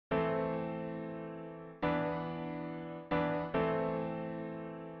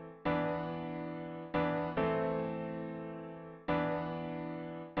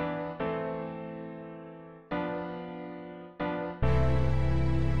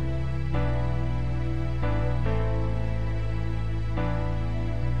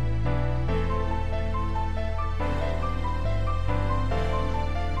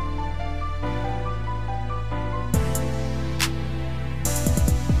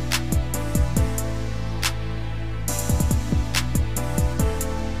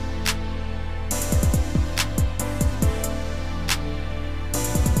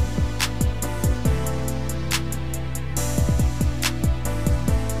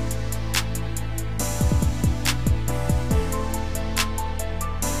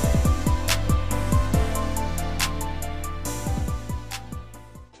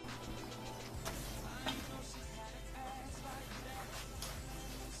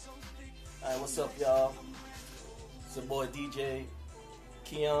Alright, what's up, y'all? It's your boy DJ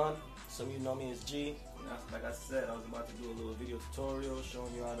Keon. Some of you know me as G. Like I said, I was about to do a little video tutorial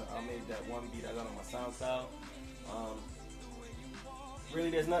showing you how I made that one beat I got on my SoundCloud. Really,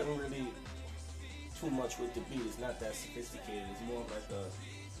 there's nothing really too much with the beat. It's not that sophisticated. It's more like a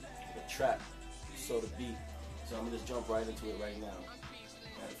trap sort of beat. So I'm gonna just jump right into it right now.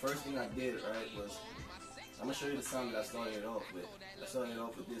 Now, the first thing I did, right, was I'm gonna show you the sound that I started it off with. I started it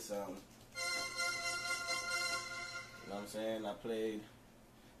off with this. You know what I'm saying? I played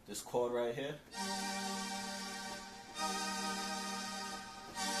this chord right here.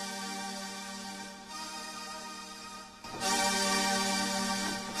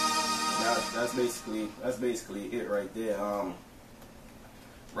 That's basically it right there.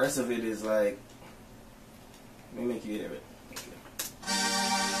 Rest of it is like, let me make you hear it. Okay.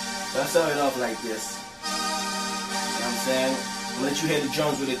 So I started off like this. You know what I'm saying? I'll let you hear the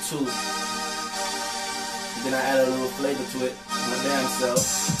drums with it too. And then I add a little flavor to it. My damn self.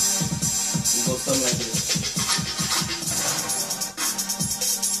 It goes something like this.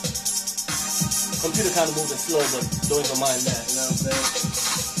 Computer kind of moving slow, but don't even mind that. You know what I'm saying?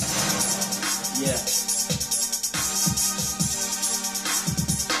 Yeah.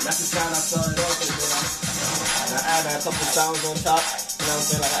 That's the sound I started off with. And I added a couple sounds on top. You know what I'm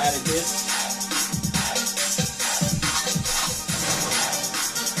saying? Like I added this.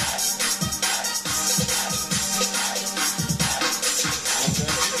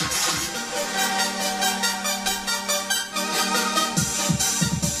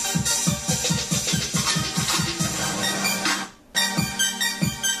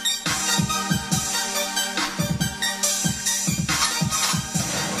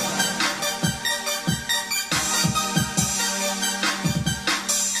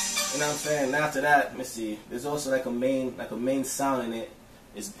 You know what I'm saying? And after that, let me see. There's also like a main sound in it.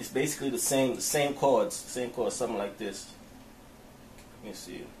 It's basically the same chords, something like this. Let me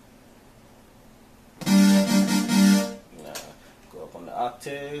see. Go up on the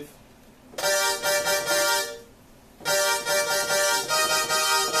octave.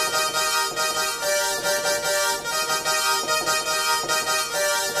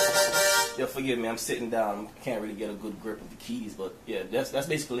 Yo, forgive me, I'm sitting down. I can't really get a good grip of the keys, but yeah, that's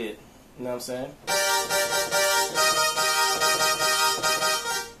basically it. You know what I'm saying?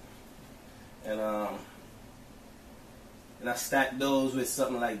 And I stack those with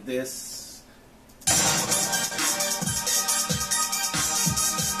something like this.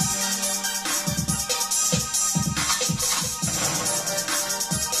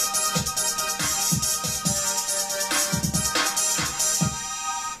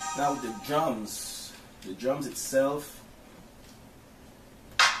 Now with the drums itself,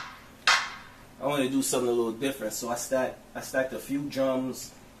 I want to do something a little different, so I stacked a few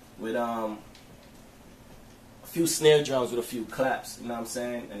drums with a few snare drums with a few claps. You know what I'm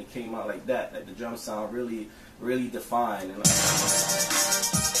saying? And it came out like that. Like the drums sound really, really defined. And like, you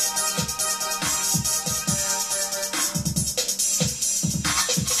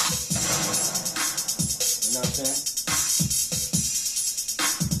know what I'm saying?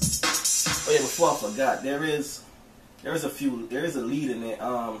 Oh yeah, before I forgot, there is a lead in it.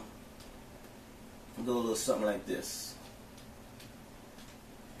 Go a little something like this.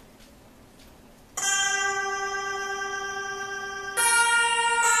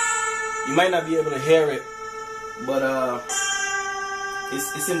 You might not be able to hear it, but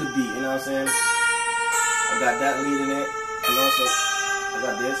it's in the beat. You know what I'm saying? I got that lead in it, and also I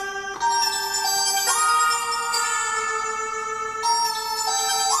got this.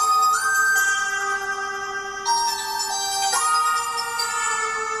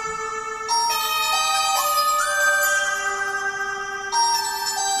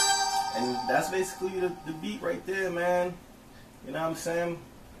 That's basically the beat right there, man. You know what I'm saying?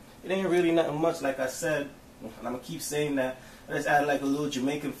 It ain't really nothing much, like I said, and I'm gonna keep saying that. I just added like a little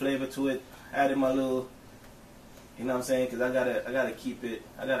Jamaican flavor to it. Added my little, you know what I'm saying? Cause I gotta keep it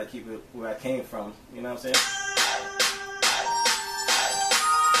where I came from. You know what I'm saying?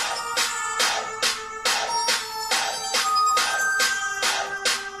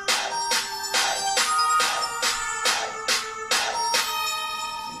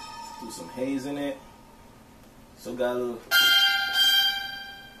 Haze in it. So got a little.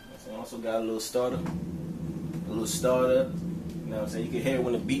 Also got a little starter. You know what I'm saying? You can hear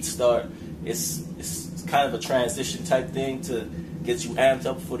when the beats start. It's kind of a transition type thing to get you amped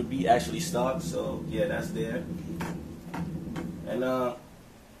up before the beat actually starts. So yeah, that's there. And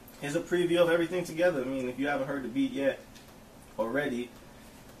here's a preview of everything together. I mean, if you haven't heard the beat yet already,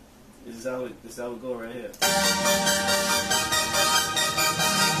 this is how it go right here.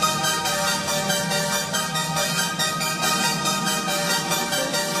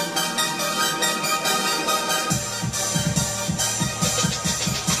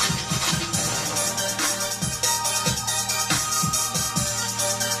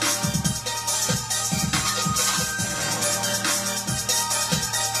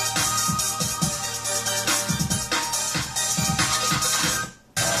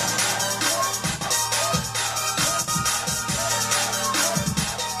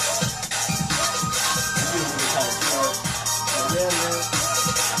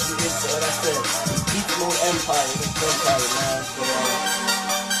 said, BEATSMODE EMPIRE, man.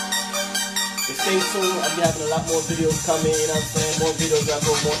 So stay tuned. I'll be having a lot more videos coming, you know what I'm saying? More videos that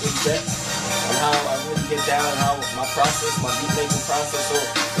go more in depth on how I really get down, how my process, my beat making process. So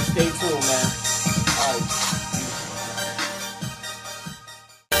stay tuned, man. Alright.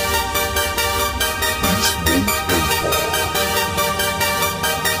 BEATSMODE EMPIRE.